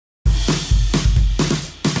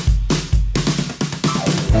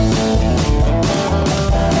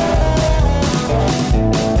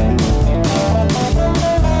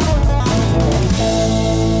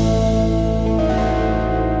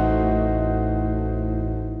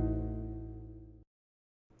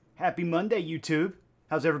Happy Monday, YouTube.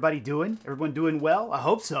 How's everybody doing? Everyone doing well? I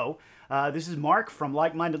hope so. This is Mark from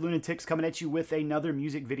Like-Minded Lunatics coming at you with another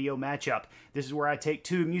music video matchup. This is where I take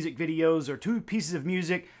two music videos or two pieces of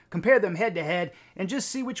music, compare them head to head, and just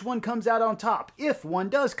see which one comes out on top, if one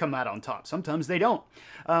does come out on top. Sometimes they don't.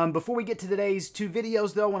 Before we get to today's two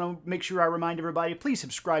videos, though, I want to make sure I remind everybody, please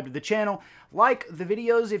subscribe to the channel, like the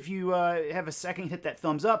videos if you have a second, hit that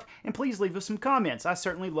thumbs up, and please leave us some comments. I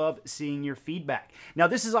certainly love seeing your feedback. Now,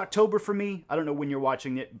 this is October for me. I don't know when you're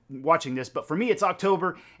watching this, but for me, it's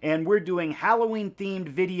October, and we're doing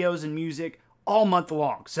Halloween-themed videos and music all month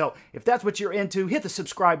long. So if that's what you're into, hit the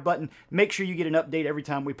subscribe button. Make sure you get an update every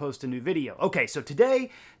time we post a new video. Okay, so today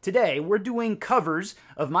we're doing covers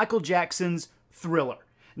of Michael Jackson's Thriller.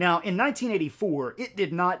 Now, in 1984, it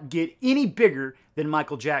did not get any bigger than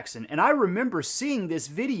Michael Jackson, and I remember seeing this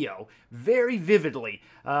video very vividly.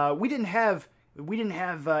 We didn't have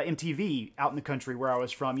MTV out in the country where I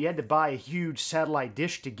was from. You had to buy a huge satellite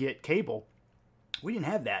dish to get cable. We didn't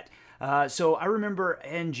have that. So I remember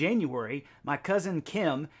in January, my cousin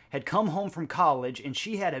Kim had come home from college, and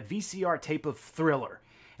she had a VCR tape of Thriller.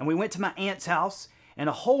 And we went to my aunt's house, and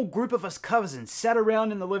a whole group of us cousins sat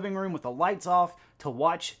around in the living room with the lights off to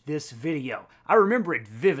watch this video. I remember it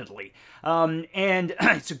vividly. And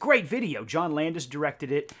it's a great video. John Landis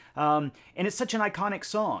directed it. And it's such an iconic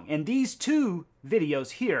song. And these two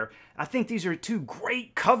videos here, I think these are two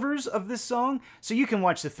great covers of this song. So you can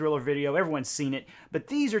watch the Thriller video. Everyone's seen it. But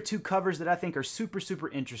these are two covers that I think are super, super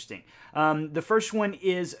interesting. The first one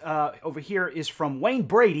is, over here, is from Wayne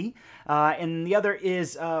Brady. And the other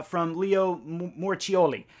is from Leo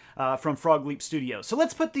Moracchioli. From Frog Leap Studios. So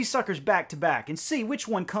let's put these suckers back to back and see which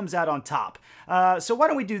one comes out on top. So why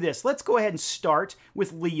don't we do this? Let's go ahead and start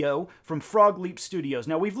with Leo from Frog Leap Studios.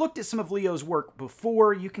 Now, we've looked at some of Leo's work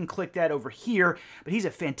before. You can click that over here, but he's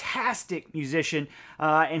a fantastic musician,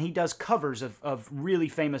 and he does covers of really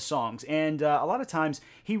famous songs, and a lot of times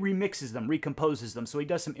he remixes them, recomposes them, so he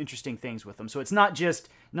does some interesting things with them. So it's not just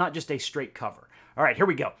a straight cover. All right, here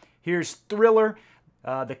we go. Here's Thriller,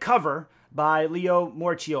 the cover by Leo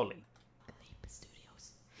Moracchioli.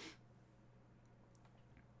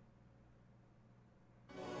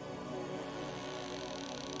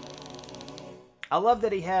 I love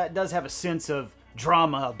that he does have a sense of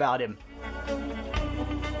drama about him.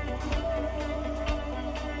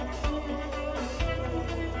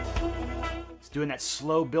 It's doing that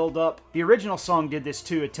slow build up. The original song did this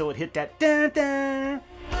too until it hit that dun dun.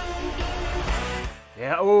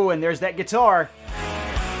 Yeah, oh, and there's that guitar.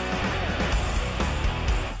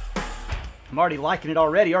 I'm already liking it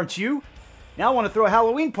already, aren't you? Now I want to throw a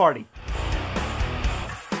Halloween party.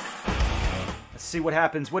 Let's see what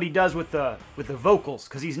happens, what he does with the vocals,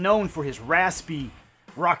 because he's known for his raspy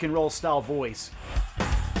rock and roll style voice.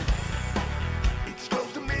 It's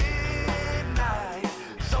close to midnight,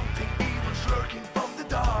 something evil's lurking from the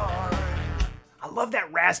dark. I love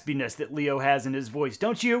that raspiness that Leo has in his voice,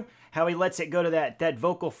 don't you? How he lets it go to that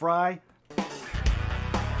vocal fry.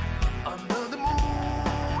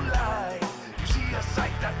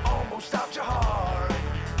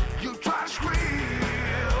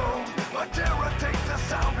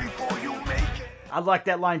 I like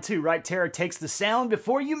that line too, right? Terror takes the sound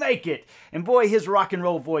before you make it. And boy, his rock and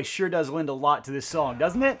roll voice sure does lend a lot to this song,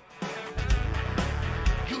 doesn't it?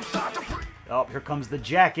 Oh, here comes the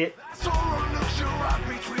jacket.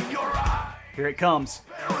 Here it comes.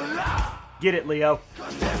 Get it, Leo.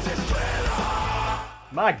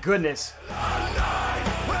 My goodness.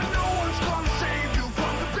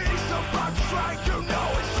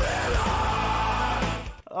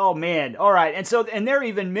 Oh man, all right. And they're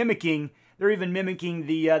even mimicking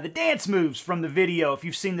the dance moves from the video. If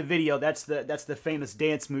you've seen the video, that's the famous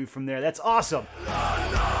dance move from there. That's awesome.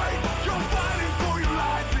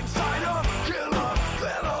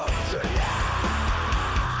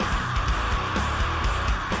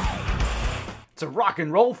 It's a rock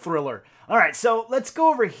and roll thriller. All right, so let's go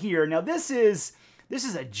over here. Now this is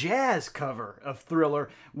a jazz cover of Thriller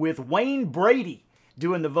with Wayne Brady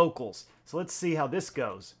doing the vocals. So let's see how this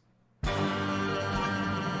goes.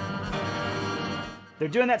 They're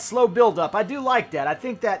doing that slow build-up. I do like that. I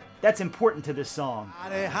think that's important to this song.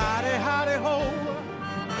 Howdy, howdy, howdy, ho.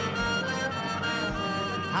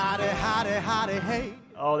 Howdy, howdy, howdy, hey.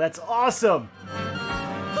 Oh, that's awesome.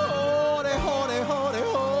 Howdy, howdy, howdy,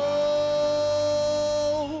 ho.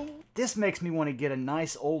 This makes me want to get a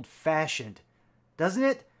nice old-fashioned, doesn't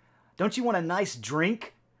it? Don't you want a nice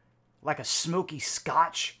drink? Like a smoky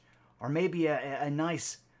scotch? Or maybe a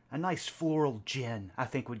nice floral gin, I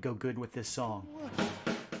think would go good with this song.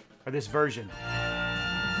 Or this version.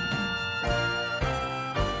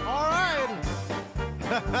 All right.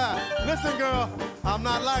 Listen, girl, I'm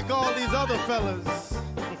not like all these other fellas.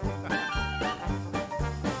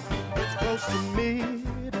 It's close to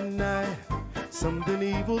midnight. Something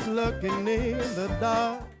evil's lurking in the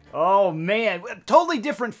dark. Oh man, totally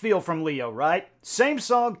different feel from Leo, right? Same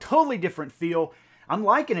song, totally different feel. I'm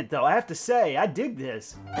liking it though, I have to say, I dig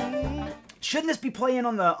this. Shouldn't this be playing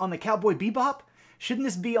on the Cowboy Bebop? Shouldn't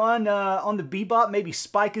this be on the Bebop? Maybe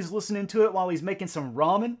Spike is listening to it while he's making some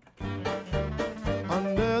ramen?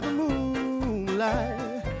 Under the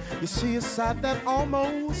moonlight, you see a sight that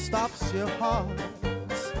almost stops your heart.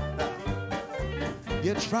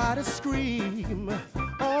 You try to scream,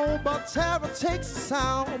 oh, but terror takes a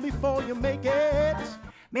sound before you make it.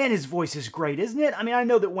 Man, his voice is great, isn't it? I mean, I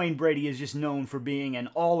know that Wayne Brady is just known for being an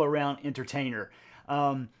all-around entertainer.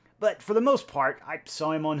 But for the most part, I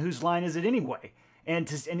saw him on Whose Line Is It Anyway? And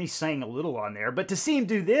he sang a little on there. But to see him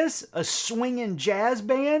do this, a swinging jazz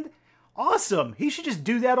band, awesome. He should just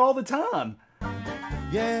do that all the time.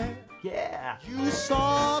 Yeah. Yeah. You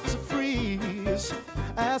start to freeze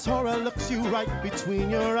as horror looks you right between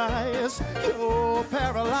your eyes. You're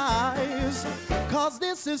paralyzed, 'cause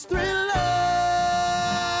this is Thriller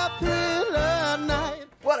Night.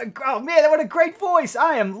 Oh man, what a great voice.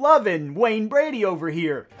 I am loving Wayne Brady over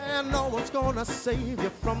here. And no one's gonna save you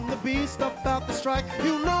from the beast about to strike.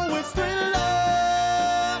 You know it's Thriller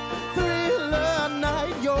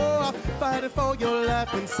Night. You're fighting for your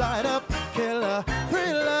life inside a killer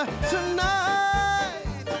thriller tonight.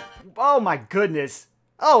 Oh my goodness.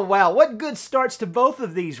 Oh wow, what good starts to both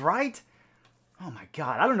of these, right? Oh my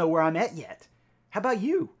god, I don't know where I'm at yet. How about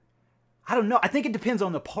you? I don't know. I think it depends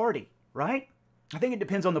on the party, right? I think it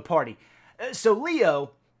depends on the party. So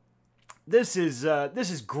Leo, this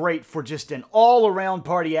is great for just an all-around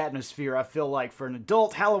party atmosphere. I feel like for an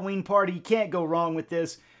adult Halloween party, you can't go wrong with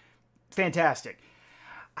this. Fantastic.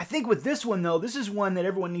 I think with this one though, this is one that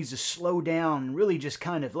everyone needs to slow down and really just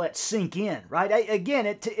kind of let sink in, right?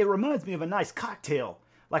 It reminds me of a nice cocktail,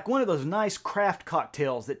 like one of those nice craft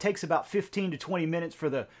cocktails that takes about 15 to 20 minutes for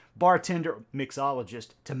the bartender, mixologist,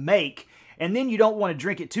 to make, and then you don't want to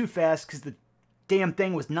drink it too fast because the damn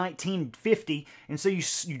thing was 1950, and so you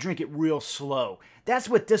drink it real slow. That's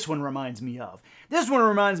what this one reminds me of. This one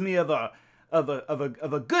reminds me of a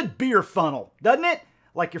good beer funnel, doesn't it?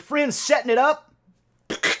 Like your friend's setting it up,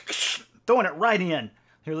 throwing it right in.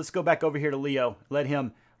 Here, let's go back over here to Leo. Let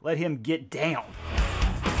him get down.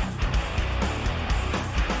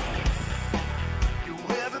 You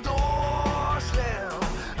hear the door slam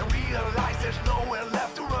and realize there's nowhere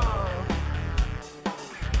left to run.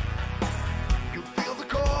 You feel the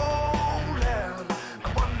cold hand.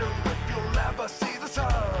 I wonder if you'll ever see the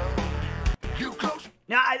sun. You close.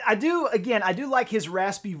 Now, I do like his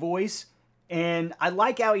raspy voice, and I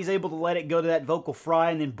like how he's able to let it go to that vocal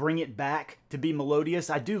fry and then bring it back to be melodious.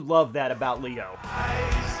 I do love that about Leo.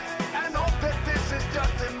 And hope that this is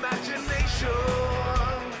just imagination.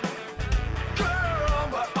 Girl,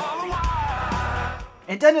 but all the while.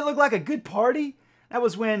 And doesn't it look like a good party? That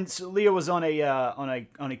was when Leo was on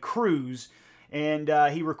a cruise, and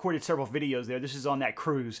he recorded several videos there. This is on that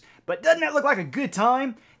cruise. But doesn't that look like a good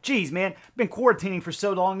time? Geez, man, been quarantining for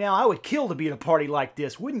so long now. I would kill to be at a party like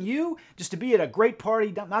this, wouldn't you? Just to be at a great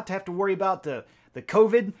party, not to have to worry about the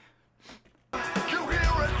COVID. You hear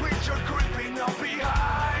a creature creeping up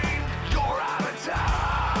behind. You're out of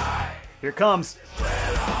time. Here comes. Thriller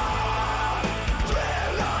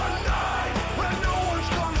night, when no one's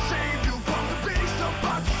gonna save you from the beast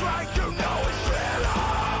about to strike. You know it's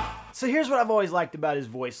Thriller. So here's what I've always liked about his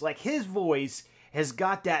voice. Like, his voice has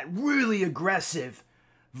got that really aggressive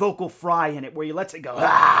vocal fry in it where he lets it go,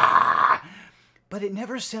 ah! But it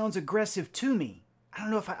never sounds aggressive to me. I don't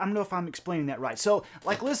know if I'm explaining that right. So,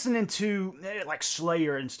 like, listening to like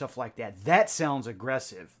Slayer and stuff like that, that sounds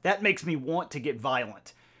aggressive. That makes me want to get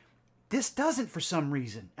violent. This doesn't for some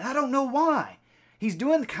reason, and I don't know why. He's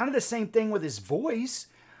doing kind of the same thing with his voice,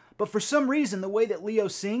 but for some reason, the way that Leo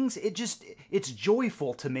sings, it's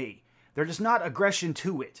joyful to me. There's just not aggression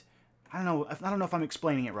to it. I don't know if I'm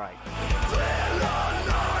explaining it right. Thriller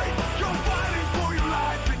night, you're fighting for your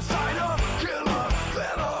life inside a killer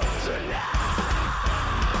thriller tonight.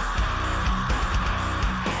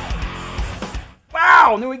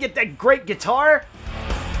 Wow, and then we get that great guitar.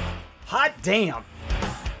 Hot damn.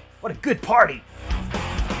 What a good party.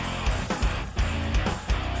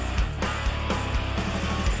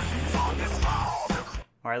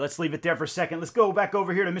 All right, let's leave it there for a second. Let's go back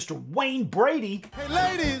over here to Mr. Wayne Brady. Hey,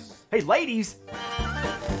 ladies! Hey, ladies.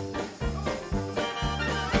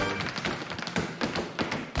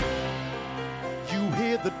 You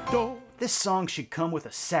hear the door. This song should come with a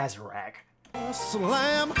Sazerac.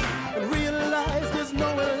 Slam and realize there's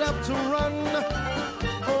nowhere left to run.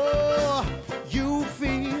 Oh, you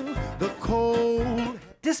feel the cold.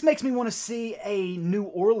 This makes me want to see a New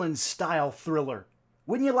Orleans-style thriller.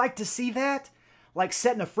 Wouldn't you like to see that? Like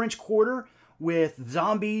set in a French Quarter with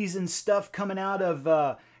zombies and stuff coming out of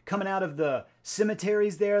the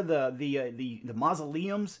cemeteries there, the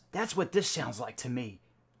mausoleums. That's what this sounds like to me.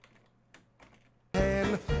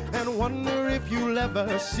 And wonder if you'll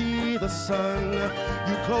ever see the sun.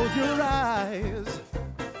 You close your eyes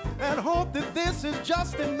and hope that this is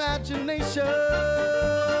just imagination,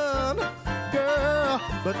 girl.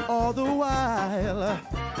 But all the while,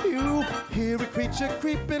 you hear a creature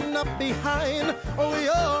creeping up behind. Oh,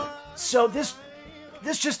 you're... So this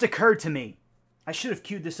just occurred to me. I should have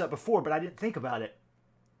queued this up before, but I didn't think about it.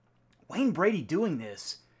 Wayne Brady doing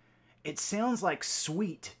this, it sounds like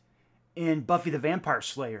Sweet in Buffy the Vampire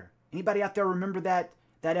Slayer. Anybody out there remember that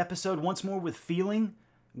episode Once More with Feeling?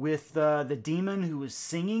 With the demon who was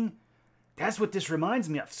singing? That's what this reminds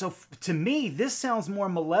me of. So to me, this sounds more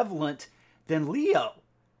malevolent than Leo.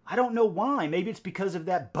 I don't know why. Maybe it's because of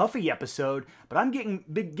that Buffy episode, but I'm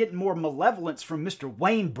getting more malevolence from Mr.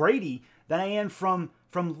 Wayne Brady than I am from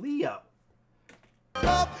Leo.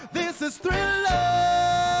 This is Thriller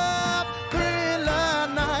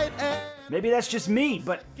Night. Maybe that's just me,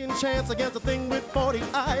 but Chance against a thing with 40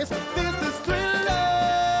 eyes. This is Thriller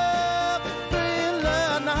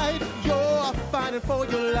Night. You're fighting for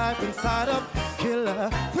your life inside of Killer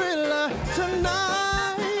Thriller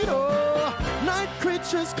tonight. Oh, night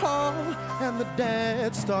creatures call and the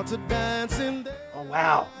dead start to dance in their... Oh,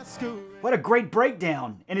 wow. What a great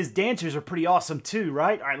breakdown. And his dancers are pretty awesome too,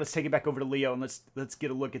 right? All right, let's take it back over to Leo and let's get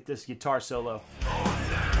a look at this guitar solo.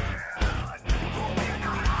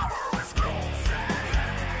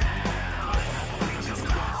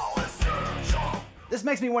 This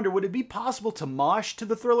makes me wonder, would it be possible to mosh to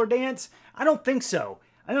the Thriller dance? I don't think so.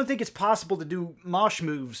 I don't think it's possible to do mosh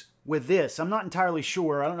moves with this. I'm not entirely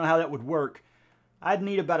sure. I don't know how that would work. I'd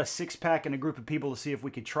need about a six-pack and a group of people to see if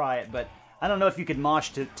we could try it, but I don't know if you could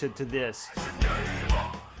mosh to this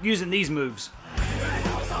using these moves.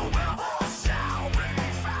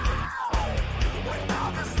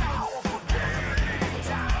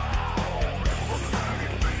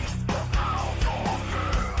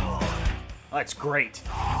 That's great.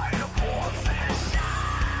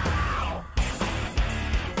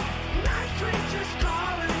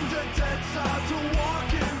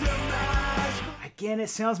 Again, it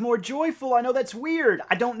sounds more joyful. I know that's weird.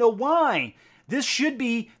 I don't know why. This should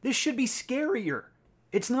be scarier.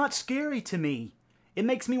 It's not scary to me. It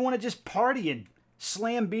makes me want to just party and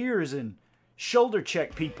slam beers and shoulder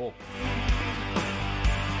check people.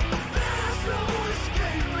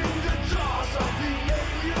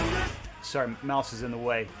 Sorry, mouse is in the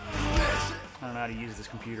way. I don't know how to use this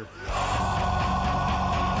computer.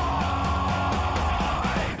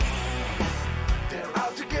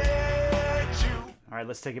 All right,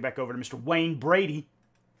 let's take it back over to Mr. Wayne Brady.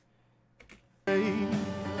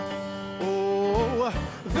 Oh,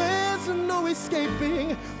 there's no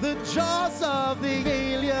escaping the jaws of the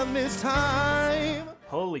alien this time.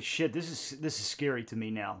 Holy shit, this is scary to me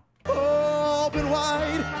now. Open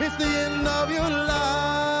wide, it's the end of your life.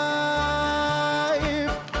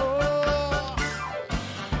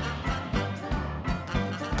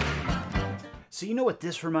 So you know what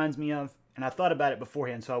this reminds me of? And I thought about it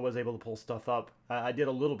beforehand, so I was able to pull stuff up. I did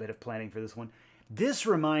a little bit of planning for this one. This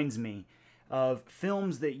reminds me of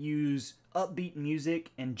films that use upbeat music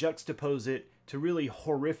and juxtapose it to really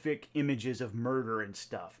horrific images of murder and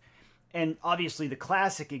stuff. And obviously the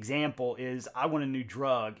classic example is I Want a New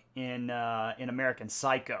Drug in American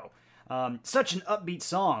Psycho. Such an upbeat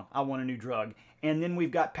song, I Want a New Drug. And then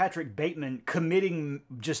we've got Patrick Bateman committing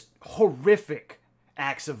just horrific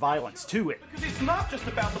acts of violence to it. Because it's not just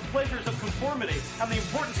about the pleasures of conformity and the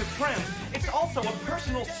importance of trends. It's also a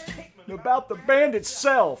personal statement about the band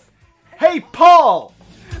itself. Hey, Paul!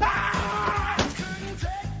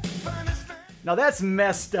 Now that's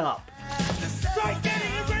messed up. Start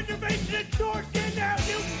getting a reservation at Dorkin now,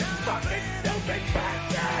 you fucking stupid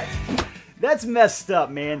bastard! That's messed up,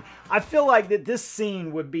 man. I feel like that this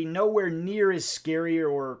scene would be nowhere near as scary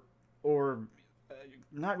or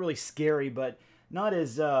not really scary, but not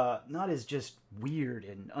as just weird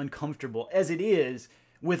and uncomfortable as it is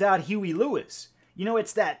without Huey Lewis. You know,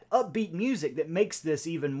 it's that upbeat music that makes this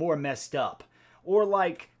even more messed up. Or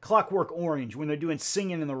like Clockwork Orange when they're doing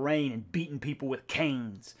Singing in the Rain and beating people with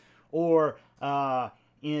canes. Or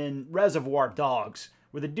in Reservoir Dogs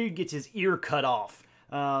where the dude gets his ear cut off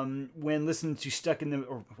when listening to Stuck in the...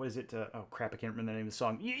 Or what is it? Oh, crap, I can't remember the name of the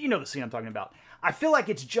song. You know the scene I'm talking about. I feel like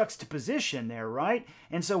it's juxtaposition there, right?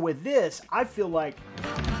 And so with this, I feel like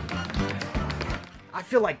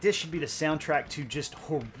this should be the soundtrack to just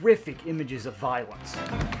horrific images of violence.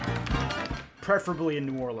 Preferably in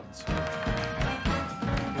New Orleans.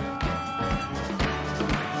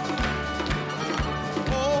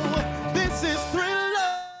 Oh, this is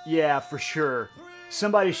Thriller. Yeah, for sure.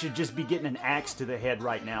 Somebody should just be getting an axe to the head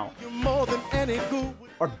right now. You're more than any good.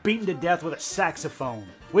 Or beaten to death with a saxophone.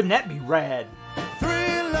 Wouldn't that be rad?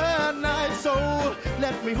 Thriller night, so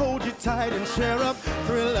let me hold you tight and share up.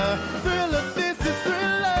 Thriller, Thriller, this is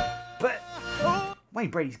Thriller. But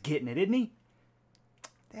Wayne Brady's getting it, isn't he?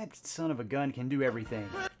 That son of a gun can do everything.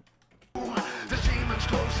 The demons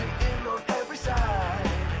closing in on every side.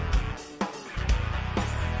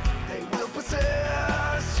 They will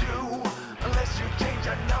possess you unless you change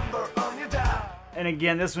a number on your dial. And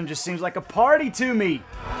again, this one just seems like a party to me.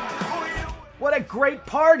 What a great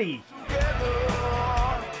party! Together,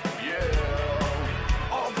 yeah,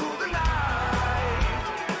 all through the night.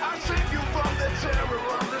 I'll save you from the terror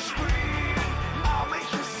on the screen. I'll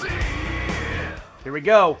make you see. Here we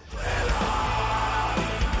go.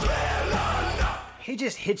 He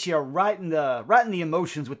just hits you right in the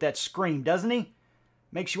emotions with that scream, doesn't he?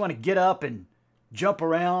 Makes you want to get up and jump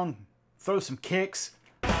around, throw some kicks.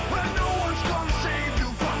 When no one's gonna save you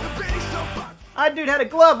from the beast of That dude had a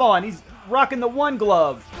glove on. He's rocking the one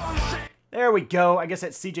glove. gonna save There we go. I guess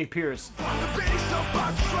that's CJ Pierce. from the beast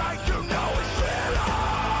of strike. You know it's Thriller.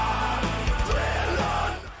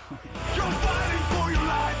 Thriller. You're fighting for your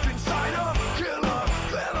life inside a killer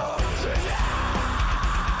Thriller tonight.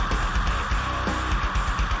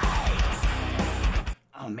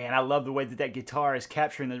 Oh man, I love the way that guitar is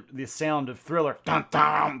capturing the sound of Thriller. Dun,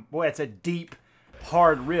 dun. Boy, it's a deep,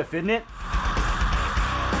 hard riff, isn't it?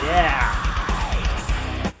 Yeah.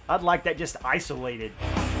 I'd like that just isolated.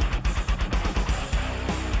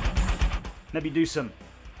 Maybe do some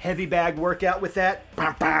heavy bag workout with that.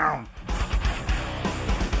 Bow, bow.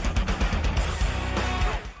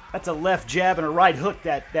 That's a left jab and a right hook,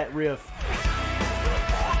 that riff.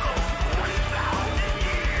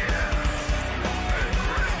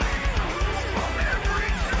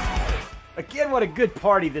 Again, what a good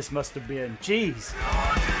party this must have been. Jeez.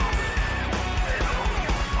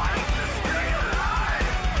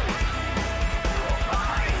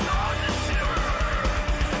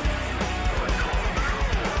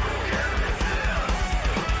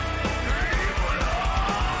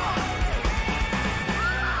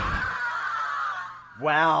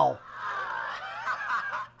 Wow.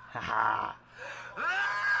 Haha.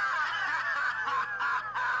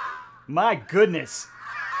 My goodness.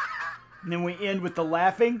 And then we end with the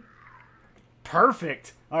laughing.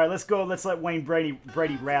 Perfect. All right, let's go. Let's let Wayne Brady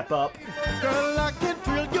wrap up. Girl, I can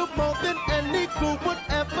thrill you more than any fool would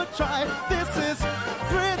ever try. This is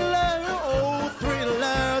Thriller, oh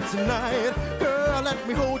Thriller tonight. Girl, let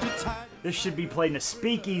me hold you tight. This should be played in a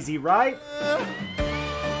speakeasy, right?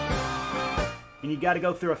 And you got to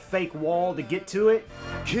go through a fake wall to get to it.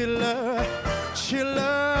 Killer, chiller,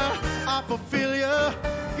 I fulfill you,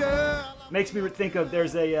 girl. Makes me think of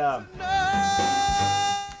there's a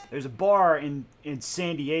bar in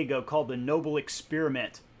San Diego called the Noble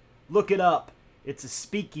Experiment. Look it up. It's a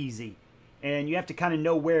speakeasy, and you have to kind of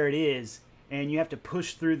know where it is, and you have to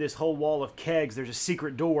push through this whole wall of kegs. There's a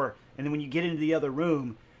secret door, and then when you get into the other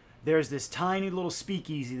room, there's this tiny little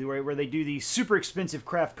speakeasy where they do these super expensive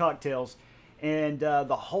craft cocktails, and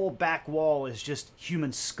the whole back wall is just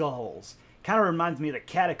human skulls. Kind of reminds me of the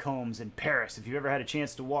catacombs in Paris, if you've ever had a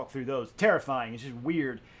chance to walk through those. Terrifying. It's just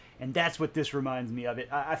weird. And that's what this reminds me of.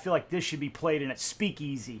 I feel like this should be played in a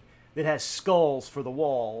speakeasy that has skulls for the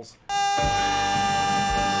walls. Let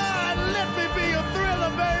me be a Thriller,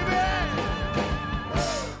 baby.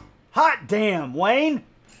 Hot damn, Wayne!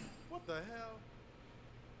 What the hell?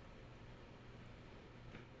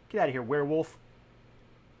 Get out of here, werewolf.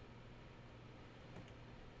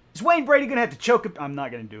 Is Wayne Brady going to have to choke him? I'm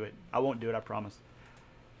not going to do it. I won't do it, I promise.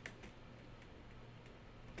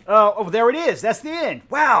 Oh, there it is. That's the end.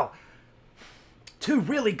 Wow. Two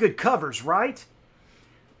really good covers, right?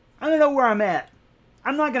 I don't know where I'm at.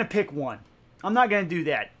 I'm not going to pick one. I'm not going to do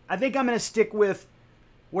that. I think I'm going to stick with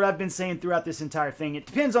what I've been saying throughout this entire thing. It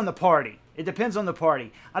depends on the party. It depends on the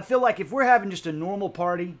party. I feel like if we're having just a normal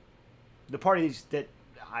party, the parties that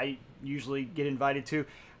I usually get invited to,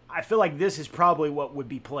 I feel like this is probably what would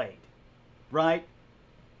be played, right?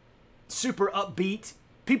 Super upbeat,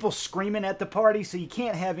 people screaming at the party, so you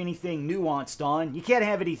can't have anything nuanced on. You can't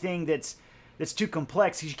have anything that's that's too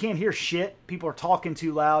complex because you can't hear shit. People are talking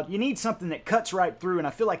too loud. You need something that cuts right through, and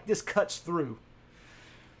I feel like this cuts through.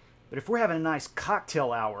 But if we're having a nice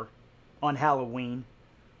cocktail hour on Halloween,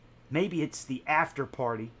 maybe it's the after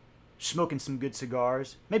party, smoking some good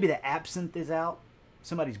cigars. Maybe the absinthe is out.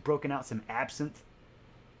 Somebody's broken out some absinthe.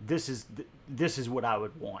 This is what I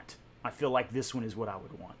would want. I feel like this one is what I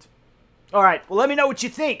would want. All right, well, let me know what you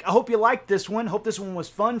think. I hope you liked this one. Hope this one was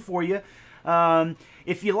fun for you.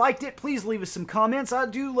 If you liked it, please leave us some comments. I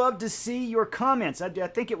do love to see your comments. I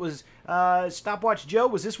think it was Stopwatch Joe.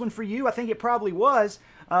 Was this one for you? I think it probably was.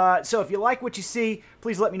 So if you like what you see,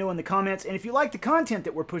 please let me know in the comments. And if you like the content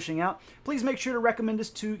that we're pushing out, please make sure to recommend us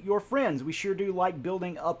to your friends. We sure do like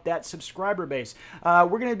building up that subscriber base. We're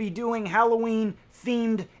going to be doing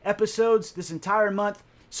Halloween-themed episodes this entire month.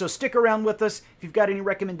 So stick around with us. If you've got any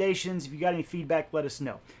recommendations, if you've got any feedback, let us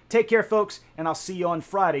know. Take care, folks, and I'll see you on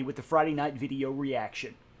Friday with the Friday night video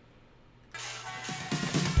reaction.